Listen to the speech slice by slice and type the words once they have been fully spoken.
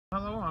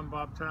I'm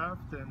Bob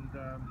Taft, and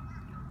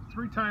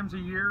 3 times a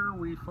year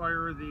we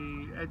fire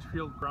the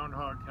Edgefield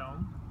groundhog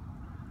kiln.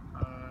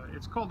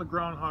 It's called the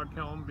groundhog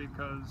kiln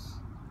because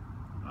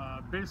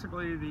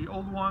basically the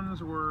old ones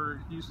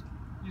used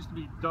to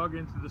be dug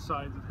into the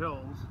sides of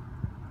hills.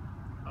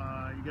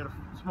 You get a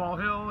small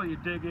hill, you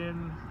dig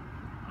in,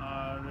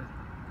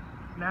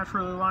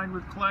 naturally lined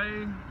with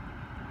clay.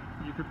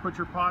 You could put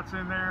your pots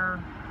in there,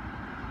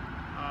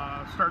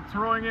 start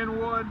throwing in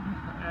wood,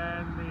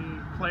 and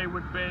the clay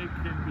would bake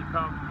and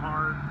become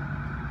hard,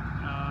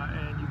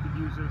 and you could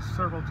use this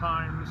several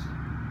times.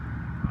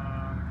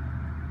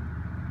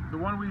 The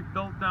one we've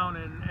built down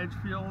in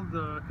Edgefield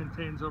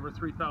contains over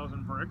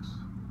 3,000 bricks.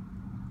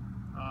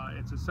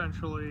 It's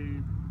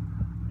essentially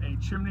a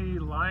chimney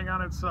lying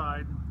on its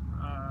side.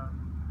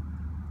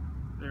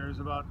 There's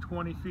about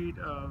 20 feet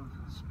of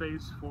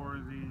space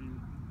for the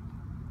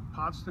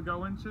pots to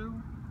go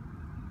into.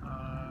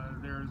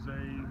 There's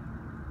a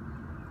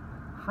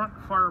front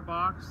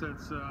firebox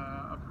that's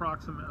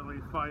approximately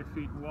 5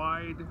 feet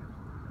wide,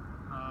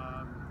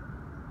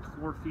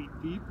 4 feet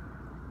deep,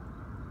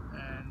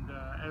 and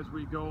as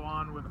we go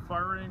on with the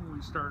firing,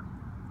 we start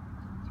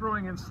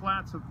throwing in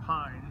slats of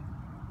pine.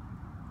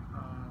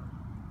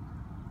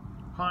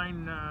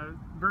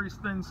 Very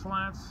thin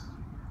slats.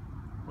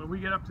 When we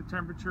get up to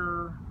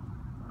temperature,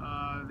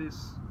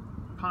 this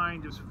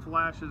pine just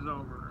flashes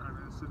over. I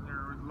mean, it's in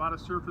there with a lot of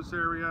surface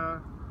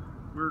area.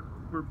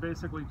 We're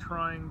basically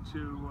trying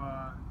to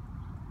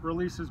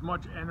release as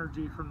much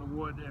energy from the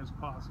wood as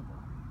possible.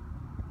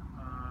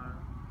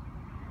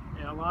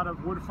 In a lot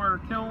of wood fire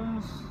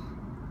kilns,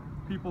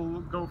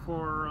 people go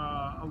for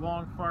a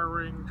long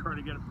firing, try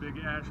to get a big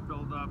ash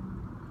buildup.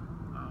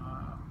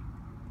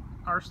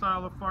 Our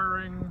style of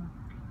firing,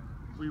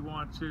 we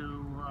want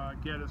to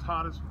get as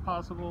hot as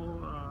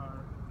possible,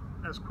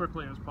 as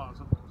quickly as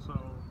possible. So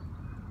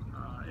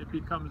it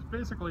becomes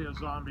basically a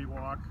zombie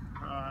walk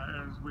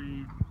as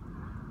we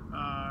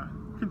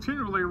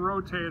continually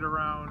rotate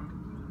around,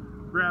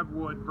 grab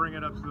wood, bring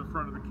it up to the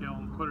front of the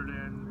kiln, put it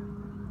in.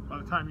 By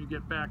the time you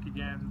get back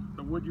again,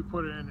 the wood you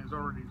put in is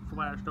already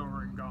flashed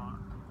over and gone.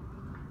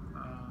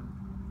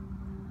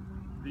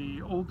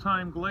 The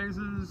old-time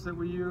glazes that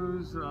we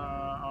use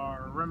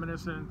are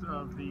reminiscent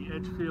of the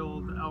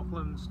Edgefield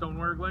alkaline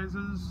stoneware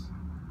glazes.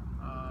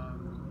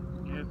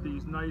 You get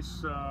these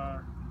nice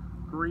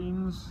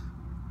greens,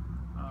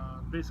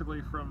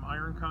 basically from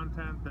iron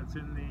content that's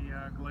in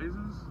the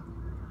glazes.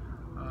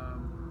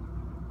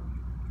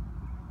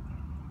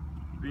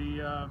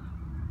 The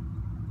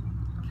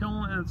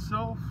kiln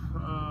itself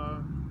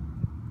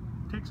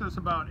takes us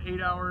about 8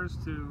 hours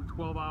to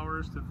 12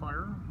 hours to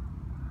fire.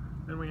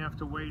 Then we have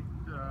to wait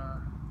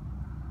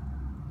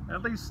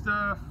at least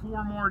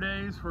 4 more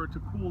days for it to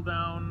cool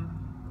down.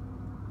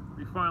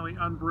 We finally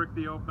unbrick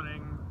the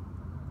opening.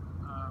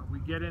 We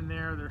get in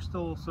there, there's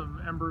still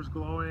some embers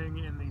glowing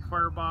in the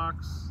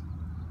firebox.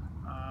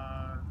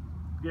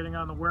 Getting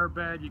on the wear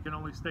bed, you can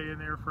only stay in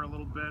there for a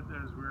little bit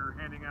as we're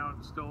handing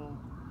out still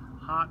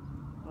hot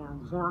or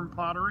warm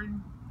pottery.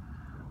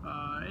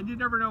 And you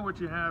never know what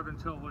you have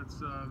until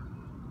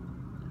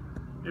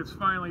it's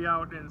finally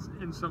out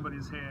in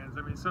somebody's hands.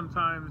 I mean,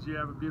 sometimes you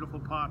have a beautiful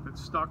pot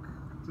that's stuck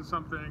to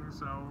something,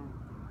 so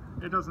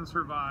it doesn't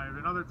survive.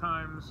 And other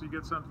times you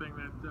get something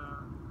that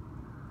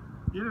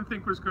you didn't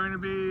think was going to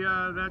be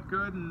that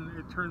good, and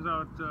it turns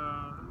out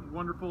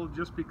wonderful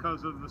just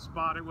because of the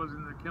spot it was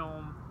in the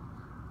kiln.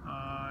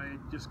 It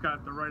just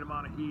got the right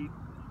amount of heat.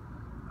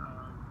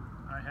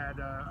 I had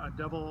a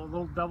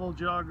little devil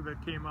jug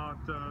that came out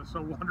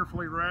so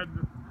wonderfully red.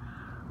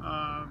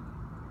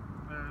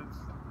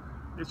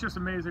 It's just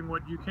amazing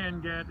what you can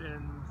get,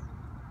 and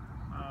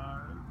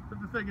but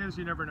the thing is,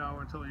 you never know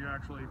until you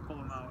actually pull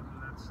them out,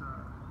 and that's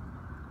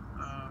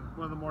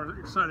one of the more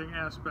exciting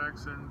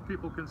aspects. And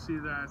people can see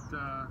that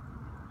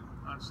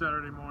on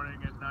Saturday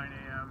morning at 9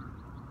 a.m.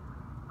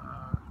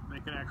 They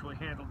can actually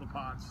handle the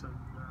pots and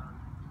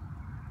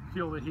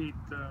feel the heat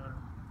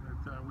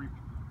that we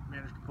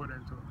managed to put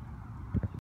into them.